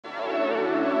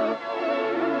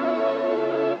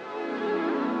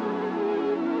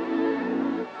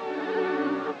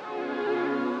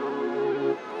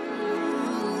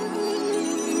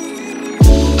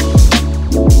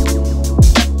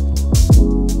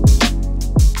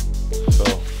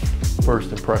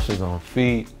first impressions on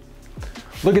feet.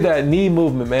 Look at that knee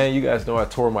movement, man. You guys know I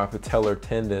tore my patellar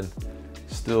tendon.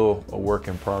 Still a work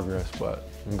in progress, but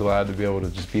I'm glad to be able to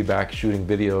just be back shooting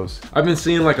videos. I've been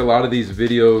seeing like a lot of these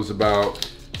videos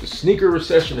about the sneaker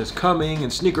recession is coming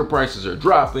and sneaker prices are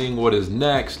dropping. What is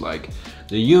next? Like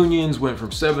the unions went from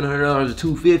 $700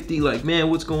 to $250. Like, man,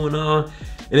 what's going on?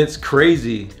 And it's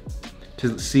crazy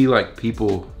to see like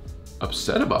people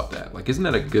upset about that. Like, isn't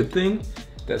that a good thing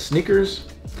that sneakers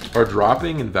are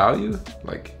dropping in value?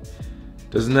 Like,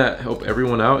 doesn't that help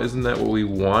everyone out? Isn't that what we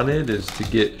wanted, is to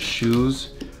get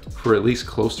shoes for at least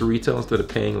close to retail instead of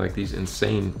paying like these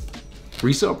insane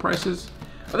resale prices?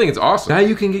 I think it's awesome. Now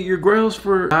you can get your grails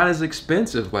for not as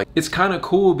expensive. Like, it's kind of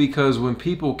cool because when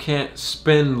people can't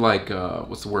spend like,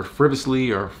 what's the word,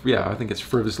 frivolously, or yeah, I think it's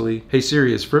frivolously. Hey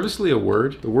Siri, is frivolously a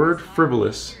word? The word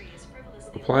frivolous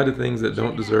apply to things that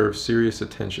don't deserve serious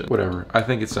attention. Whatever, I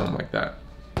think it's something like that.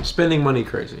 Spending money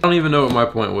crazy. I don't even know what my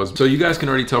point was. So you guys can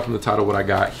already tell from the title what I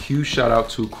got. Huge shout out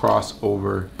to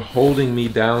Crossover. Holding me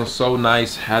down so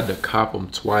nice, had to cop them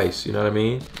twice, you know what I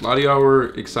mean? A lot of y'all were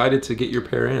excited to get your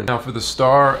pair in. Now for the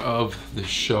star of the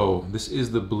show, this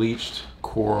is the Bleached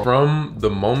Coral. From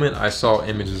the moment I saw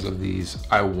images of these,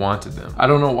 I wanted them. I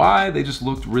don't know why, they just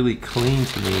looked really clean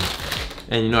to me.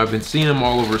 And you know, I've been seeing them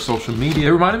all over social media.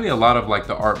 It reminded me a lot of like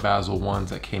the Art Basel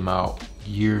ones that came out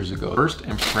years ago. First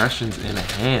impressions in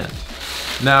hand.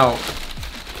 Now,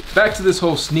 back to this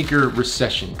whole sneaker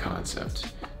recession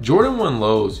concept. Jordan 1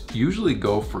 lows usually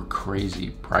go for crazy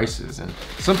prices. And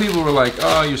some people were like,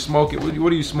 oh, you're smoking.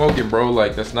 What are you smoking, bro?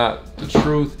 Like, that's not the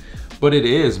truth. But it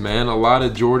is, man. A lot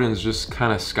of Jordans just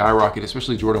kind of skyrocket,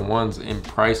 especially Jordan 1s in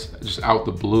price just out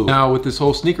the blue. Now, with this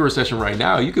whole sneaker recession right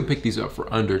now, you can pick these up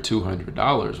for under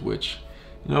 $200, which,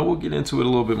 you know, we'll get into it a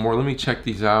little bit more. Let me check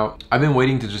these out. I've been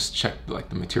waiting to just check like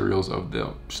the materials of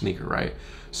the sneaker, right?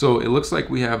 So it looks like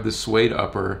we have the suede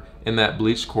upper in that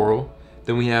bleached coral.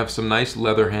 Then we have some nice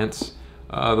leather hints.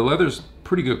 The leather's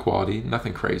pretty good quality,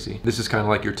 nothing crazy. This is kind of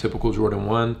like your typical Jordan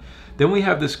 1. Then we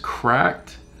have this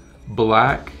cracked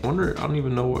black. I don't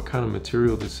even know what kind of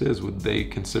material this is. Would they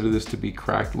consider this to be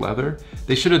cracked leather?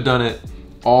 They should have done it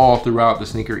all throughout the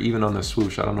sneaker, even on the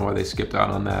swoosh. I don't know why they skipped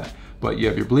out on that. But you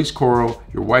have your bleached coral,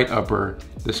 your white upper,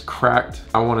 this cracked,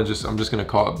 I'm just gonna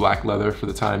call it black leather for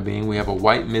the time being. We have a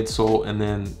white midsole, and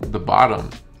then the bottom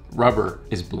rubber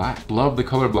is black. Love the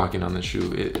color blocking on the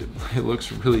shoe. It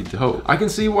looks really dope. I can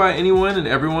see why anyone and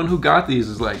everyone who got these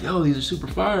is like, yo, these are super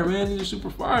fire, man. These are super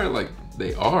fire. Like,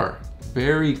 they are.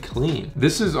 Very clean.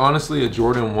 This is honestly a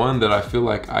Jordan 1 that I feel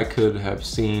like I could have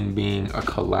seen being a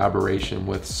collaboration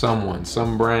with someone,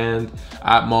 some brand,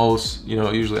 Atmos. You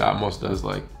know, usually Atmos does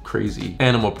like crazy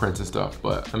animal prints and stuff,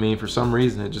 but I mean, for some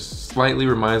reason, it just slightly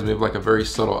reminds me of like a very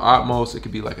subtle Atmos. It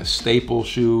could be like a staple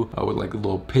shoe with like a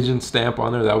little pigeon stamp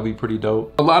on there. That would be pretty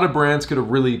dope. A lot of brands could have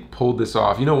really pulled this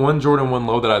off. You know, one Jordan 1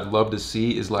 low that I'd love to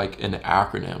see is like an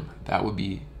acronym. That would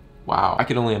be, wow. I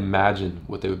can only imagine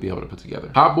what they would be able to put together.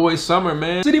 Hot Boy Summer,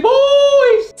 man. City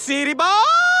Boys! City Boy!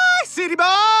 City Boy!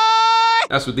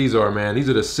 That's what these are, man. These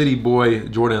are the City Boy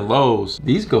Jordan lows.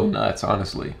 These go nuts,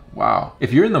 honestly. Wow.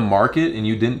 If you're in the market and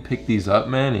you didn't pick these up,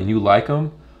 man, and you like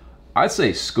them, I'd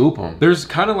say scoop them. There's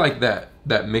kind of like that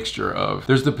mixture of,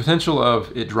 there's the potential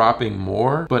of it dropping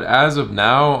more, but as of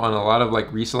now, on a lot of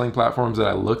like reselling platforms that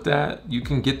I looked at, you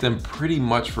can get them pretty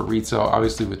much for retail.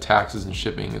 Obviously with taxes and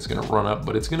shipping, it's gonna run up,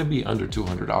 but it's gonna be under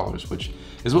 $200, which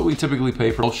is what we typically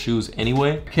pay for most shoes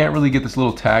anyway. Can't really get this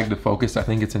little tag to focus. I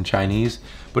think it's in Chinese,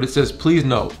 but it says, please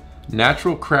note,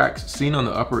 natural cracks seen on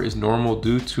the upper is normal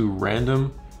due to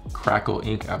random crackle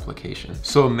ink application.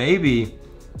 So maybe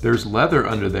there's leather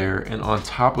under there, and on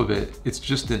top of it, it's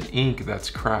just an ink that's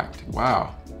cracked.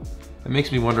 Wow. That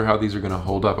makes me wonder how these are gonna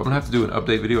hold up. I'm gonna have to do an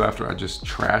update video after I just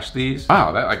trash these.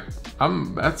 Wow,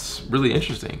 that's really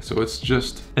interesting. So it's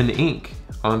just an ink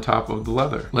on top of the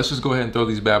leather. Let's just go ahead and throw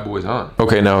these bad boys on.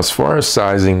 Okay, now as far as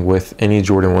sizing with any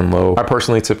Jordan 1 low, I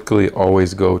personally typically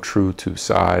always go true to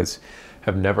size.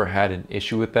 Have never had an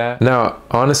issue with that. Now,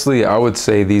 honestly, I would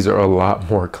say these are a lot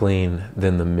more clean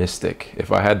than the Mystic.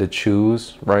 If I had to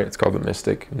choose, right, it's called the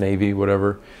Mystic, navy,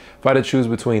 whatever. If I had to choose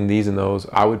between these and those,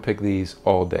 I would pick these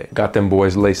all day. Got them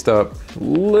boys laced up, a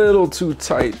little too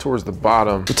tight towards the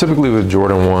bottom. But typically with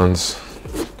Jordan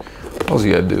 1s, all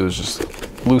you gotta do is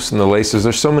just loosen the laces.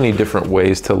 There's so many different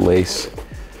ways to lace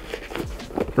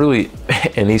really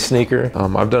any sneaker.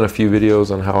 I've done a few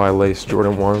videos on how I lace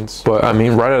Jordan 1s, but I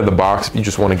mean, right out of the box, you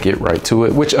just want to get right to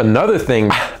it. Which, another thing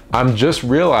I'm just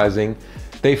realizing,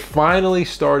 They finally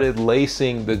started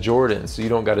lacing the Jordans, so you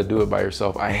don't got to do it by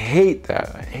yourself. I hate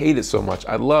that. I hate it so much.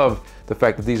 I love the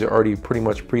fact that these are already pretty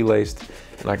much pre-laced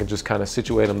and I can just kind of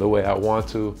situate them the way I want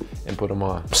to and put them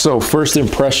on. So first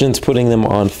impressions, putting them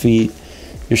on feet,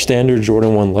 your standard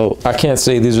Jordan 1 low. I can't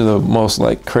say these are the most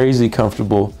like crazy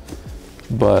comfortable,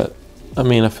 but I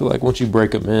mean, I feel like once you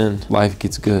break them in, life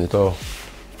gets good. So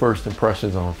first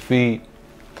impressions on feet.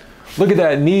 Look at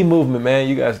that knee movement, man.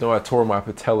 You guys know I tore my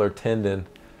patellar tendon.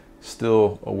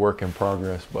 Still a work in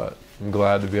progress, but I'm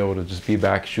glad to be able to just be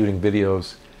back shooting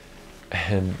videos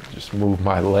and just move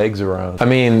my legs around. I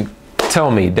mean, tell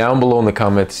me down below in the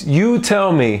comments, you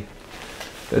tell me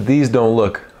that these don't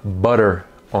look butter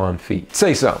on feet.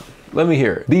 Say something, let me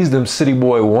hear it. These them city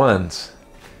boy ones.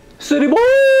 City boy!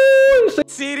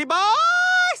 City boy!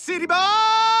 City boy!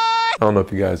 I don't know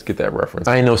if you guys get that reference.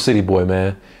 I ain't no city boy,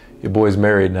 man. Your boy's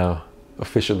married now,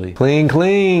 officially. Clean,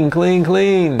 clean, clean,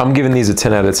 clean. I'm giving these a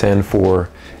 10 out of 10 for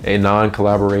a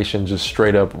non-collaboration, just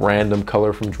straight up random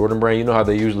color from Jordan Brand. You know how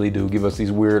they usually do, give us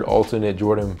these weird alternate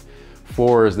Jordan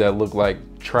 4s that look like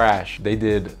trash. They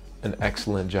did an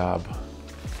excellent job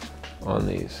on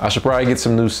these. I should probably get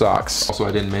some new socks. Also,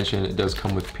 I didn't mention it does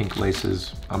come with pink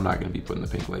laces. I'm not gonna be putting the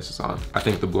pink laces on. I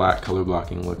think the black color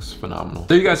blocking looks phenomenal.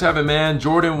 There you guys have it, man.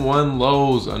 Jordan 1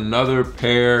 lows, another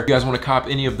pair. If you guys wanna cop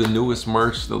any of the newest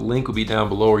merch, the link will be down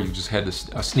below, or you just head to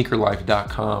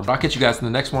sneakerlife.com. I'll catch you guys in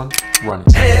the next one. Run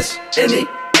it. Hands in the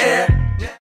air.